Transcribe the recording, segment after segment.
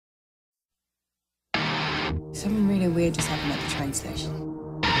Something really weird just happened at the train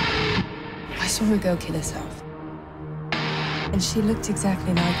station. I saw a girl kill herself. And she looked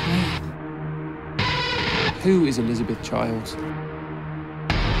exactly like me. Who is Elizabeth Childs?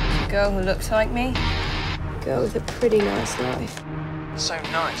 A girl who looks like me. A girl with a pretty nice life. So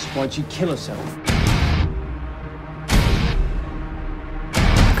nice. Why'd she kill herself?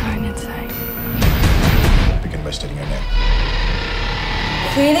 I'm going insane. Begin by stating your name.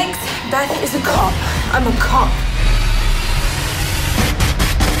 Phoenix, Beth is a cop. I'm a cop.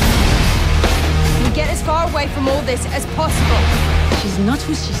 We get as far away from all this as possible. She's not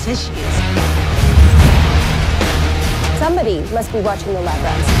who she says she is. Somebody must be watching the lab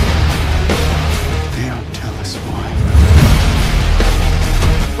rats. They don't tell us why.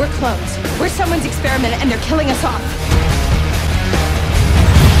 We're clones. We're someone's experiment and they're killing us off.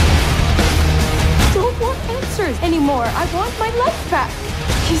 I don't want answers anymore. I want my life back.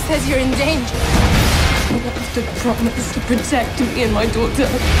 He says you're in danger. You have to promise to protect me and my daughter.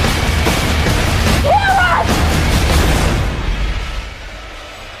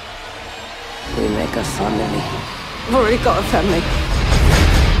 We make a family. I've already got a family.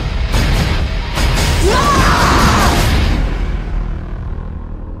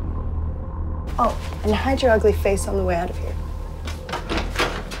 Oh, and hide your ugly face on the way out of here.